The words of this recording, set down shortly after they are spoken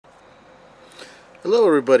Hello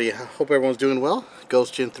everybody, hope everyone's doing well.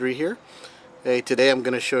 Ghost Gen 3 here. Hey, today I'm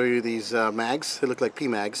going to show you these mags. They look like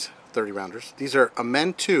Pmags, 30 rounders. These are a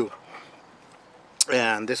Men 2,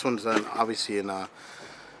 and this one's obviously in a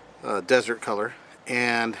desert color.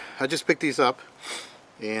 And I just picked these up,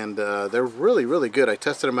 and they're really good. I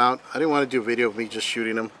tested them out. I didn't want to do a video of me just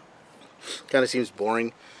shooting them. Kind of seems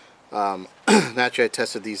boring. Naturally, I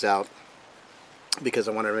tested these out because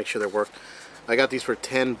I wanted to make sure they worked. I got these for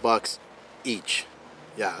 10 bucks each.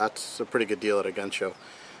 Yeah, that's a pretty good deal at a gun show.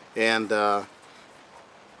 And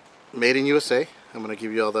made in USA. I'm going to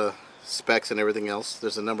give you all the specs and everything else.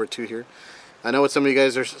 There's a number 2 here. I know what some of you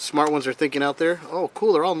guys are smart ones are thinking out there. Oh,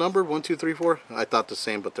 cool, they're all numbered 1, 2, 3, 4. I thought the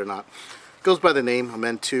same, but they're not. It goes by the name,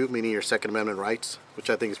 Amend 2, meaning your Second Amendment rights, which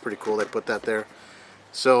I think is pretty cool. They put that there.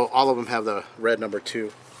 So all of them have the red number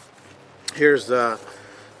 2. Here's the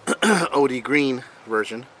OD green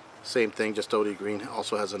version. Same thing, just OD green.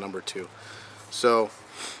 Also has a number 2. So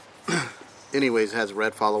anyways, it has a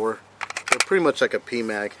red follower. They're pretty much like a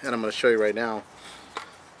PMag, and I'm going to show you right now.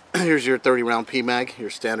 Here's your 30 round PMag, your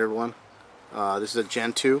standard one. This is a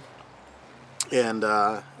Gen 2, and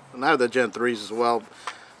now the Gen 3s as well.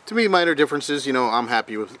 To me, minor differences. You know, I'm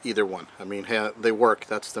happy with either one. I mean, they work.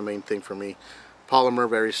 That's the main thing for me. Polymer,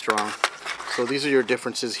 very strong. So these are your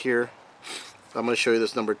differences here. I'm going to show you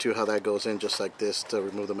this number 2, how that goes in, just like this, to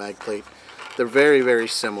remove the mag plate. They're very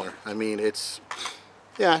similar. I mean, it's,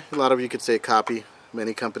 yeah, a lot of you could say copy.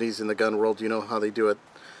 Many companies in the gun world, you know how they do it.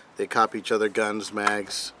 They copy each other, guns,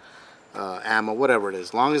 mags, ammo, whatever it is.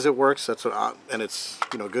 As long as it works, that's what. And it's,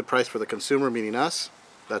 you know, good price for the consumer, meaning us.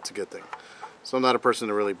 That's a good thing. So I'm not a person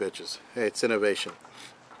that really bitches. Hey, it's innovation.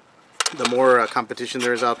 The more competition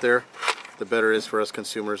there is out there, the better it is for us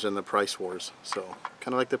consumers in the price wars. So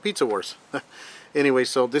kind of like the pizza wars. Anyway,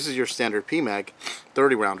 so this is your standard PMag,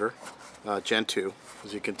 30 rounder, Gen 2.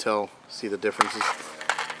 As you can tell, see the differences.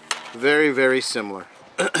 Very similar.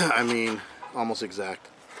 I mean, almost exact.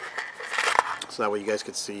 So that way you guys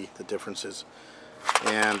could see the differences.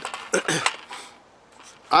 And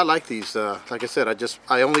I like these. Like I said,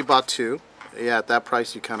 I only bought 2. Yeah, at that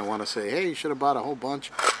price, you kind of want to say, hey, you should have bought a whole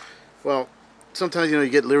bunch. Well, sometimes, you know, you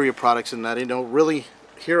get leery of products, and I didn't really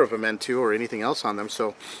hear of a Men 2 or anything else on them,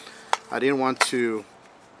 so I didn't want to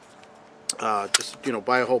just, you know,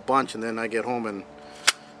 buy a whole bunch and then I get home and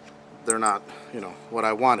they're not, you know, what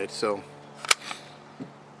I wanted. So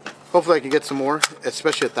hopefully I can get some more,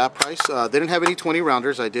 especially at that price. They didn't have any 20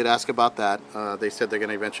 rounders. I did ask about that. They said they're going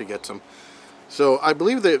to eventually get some. So I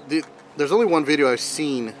believe that there's only one video I've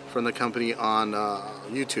seen from the company on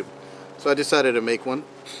YouTube. So I decided to make one.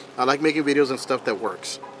 I like making videos and stuff that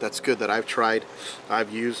works. That's good, that I've tried,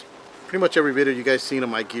 I've used. Pretty much every video you guys seen of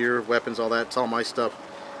my gear, weapons, all that, it's all my stuff.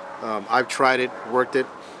 I've tried it, worked it,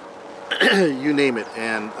 you name it.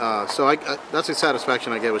 And so that's the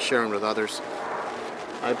satisfaction I get with sharing with others.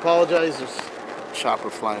 I apologize, there's a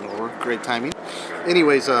chopper flying over. Great timing.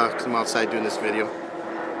 Anyways, 'cause I'm outside doing this video.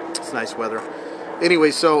 It's nice weather.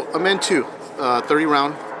 Anyway, so a Men 2, 30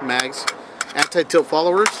 round mags. Anti-tilt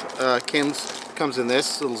followers comes in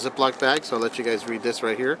this little Ziploc bag, so I'll let you guys read this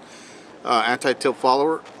right here. Anti-tilt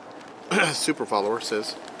follower, super follower,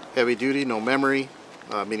 says heavy duty, no memory,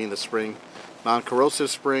 meaning the spring, non-corrosive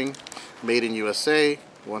spring, made in USA,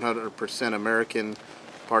 100% American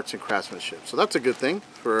parts and craftsmanship. So that's a good thing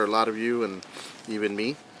for a lot of you and even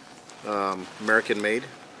me. American made,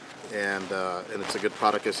 and it's a good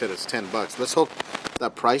product. I said it's 10 bucks. Let's hope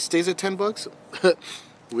that price stays at 10 bucks.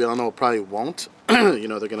 We all know it probably won't. You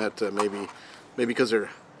know, they're gonna have to maybe because they're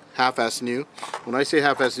half-ass new. When I say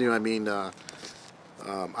half-ass new, I mean I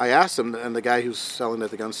asked them, and the guy who's selling at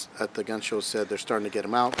the gun show said they're starting to get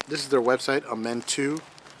them out. This is their website,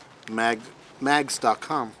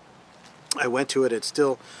 amend2mags.com. I went to it. It's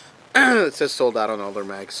still it says sold out on all their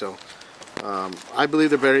mags. So I believe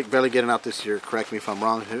they're barely getting out this year. Correct me if I'm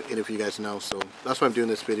wrong, and if you guys know. So that's why I'm doing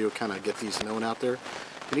this video, kind of get these known out there.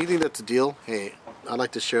 Anything that's a deal, hey, I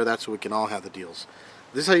like to share that so we can all have the deals.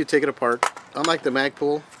 This is how you take it apart. Unlike the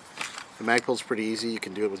Magpul is pretty easy. You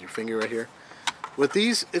can do it with your finger right here. With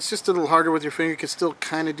these, it's just a little harder with your finger. You can still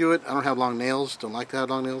kind of do it. I don't have long nails. Don't like to have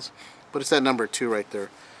long nails. But it's that number 2 right there.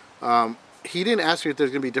 He didn't ask me if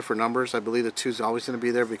there's going to be different numbers. I believe the 2 is always going to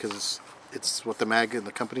be there because it's what the mag and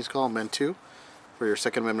the companies call Men 2 for your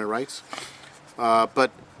Second Amendment rights.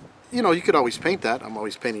 But, you know, you could always paint that. I'm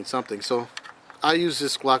always painting something. So I use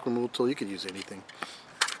this Glock removal tool. You could use anything.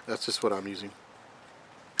 That's just what I'm using.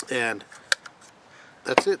 And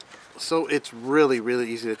that's it. So it's really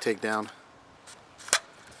easy to take down.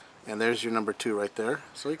 And there's your number 2 right there.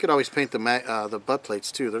 So you could always paint the butt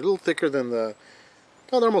plates too. They're a little thicker than the,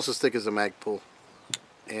 well, they're almost as thick as the Magpul.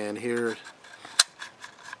 And here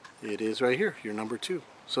it is right here, your number 2.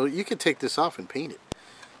 So you can take this off and paint it.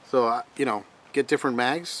 So you know, get different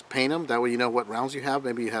mags, paint them. That way you know what rounds you have.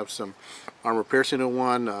 Maybe you have some armor piercing in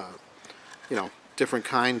one. You know, different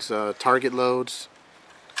kinds, target loads.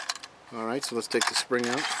 All right, so let's take the spring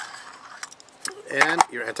out. And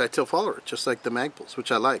your anti-tilt follower, just like the Magpuls,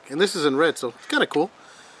 which I like. And this is in red, so it's kind of cool.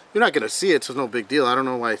 You're not going to see it, so it's no big deal. I don't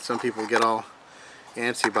know why some people get all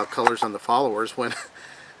antsy about colors on the followers when,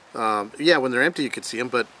 yeah, when they're empty you can see them,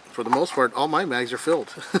 but for the most part, all my mags are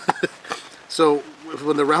filled. So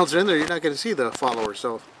when the rounds are in there, you're not going to see the followers.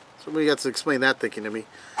 So somebody got to explain that thinking to me.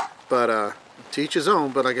 But to each his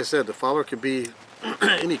own. But like I said, the follower could be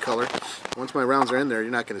any color. Once my rounds are in there,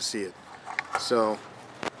 you're not going to see it. So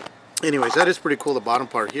anyways, that is pretty cool. The bottom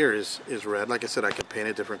part here is red. Like I said, I could paint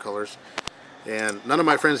it different colors. And none of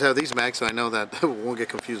my friends have these mags, so I know that won't get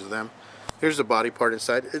confused with them. Here's the body part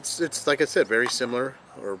inside. It's like I said, very similar,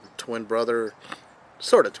 or twin brother,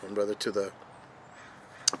 sort of twin brother to the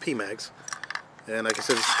Pmags. And like I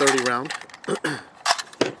said, it's 30 round.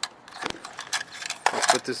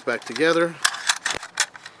 Let's put this back together.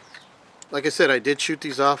 Like I said, I did shoot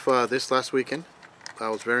these off this last weekend. I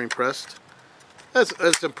was very impressed. As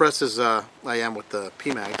impressed as I am with the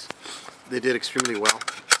Pmags. They did extremely well.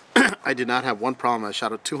 I did not have one problem. I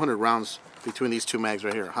shot out 200 rounds between these two mags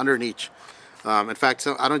right here, 100 in each. In fact,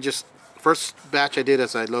 so I don't just, first batch I did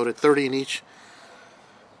is I loaded 30 in each,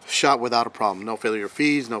 shot without a problem. No failure of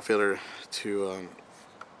feeds, no failure to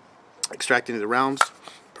extract any of the rounds,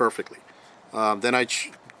 perfectly. Then I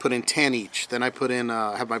put in 10 each. Then I put in,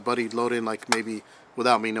 have my buddy load in like maybe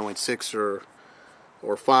without me knowing 6 or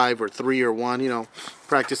 5 or 3 or 1, you know,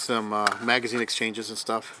 practice some magazine exchanges and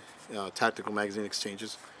stuff, tactical magazine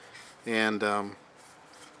exchanges. And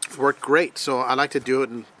worked great. So I like to do it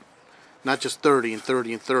in not just 30 and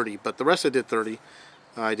 30 and 30, but the rest I did 30.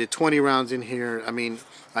 I did 20 rounds in here. I mean,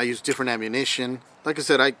 I used different ammunition. Like I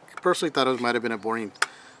said, I personally thought it might have been a boring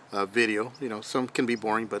video. You know, some can be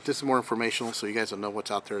boring, but this is more informational, so you guys will know what's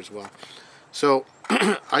out there as well. So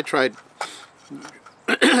I tried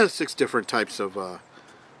 6 different types of AR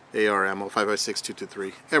ammo, 5.56,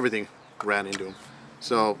 223. Everything ran into them.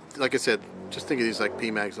 So, like I said, just think of these like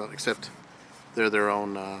Pmags, except they're their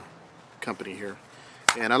own company here.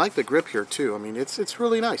 And I like the grip here too. I mean, it's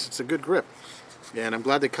really nice. It's a good grip. And I'm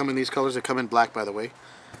glad they come in these colors. They come in black, by the way.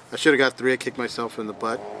 I should have got 3. I kicked myself in the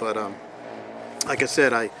butt. But like I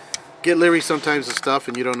said, I get leery sometimes of stuff,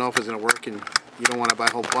 and you don't know if it's going to work, and you don't want to buy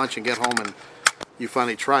a whole bunch and get home and you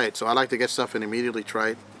finally try it. So I like to get stuff and immediately try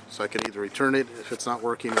it, so I can either return it if it's not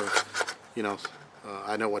working, or, you know,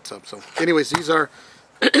 I know what's up. So anyways, these are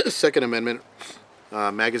Second Amendment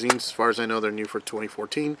magazines. As far as I know, they're new for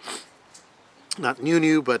 2014. Not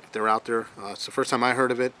new, but they're out there. It's the first time I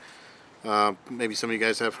heard of it. Maybe some of you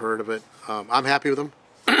guys have heard of it. I'm happy with them.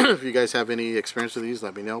 If you guys have any experience with these,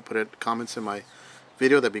 let me know. Put it comments in my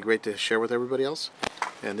video. That'd be great to share with everybody else.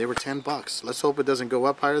 And they were $10. Let's hope it doesn't go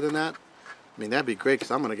up higher than that. I mean, that'd be great,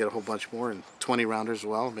 because I'm going to get a whole bunch more, and 20 rounders as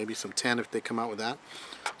well. Maybe some 10 if they come out with that.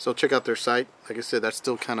 So check out their site. Like I said, that's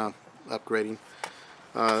still kind of upgrading.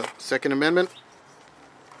 Second Amendment,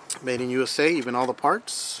 made in USA, even all the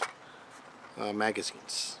parts.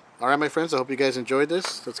 Magazines. Alright, my friends, I hope you guys enjoyed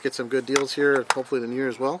this. Let's get some good deals here, hopefully the new year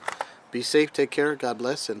as well. Be safe, take care, God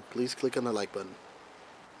bless, and please click on the like button.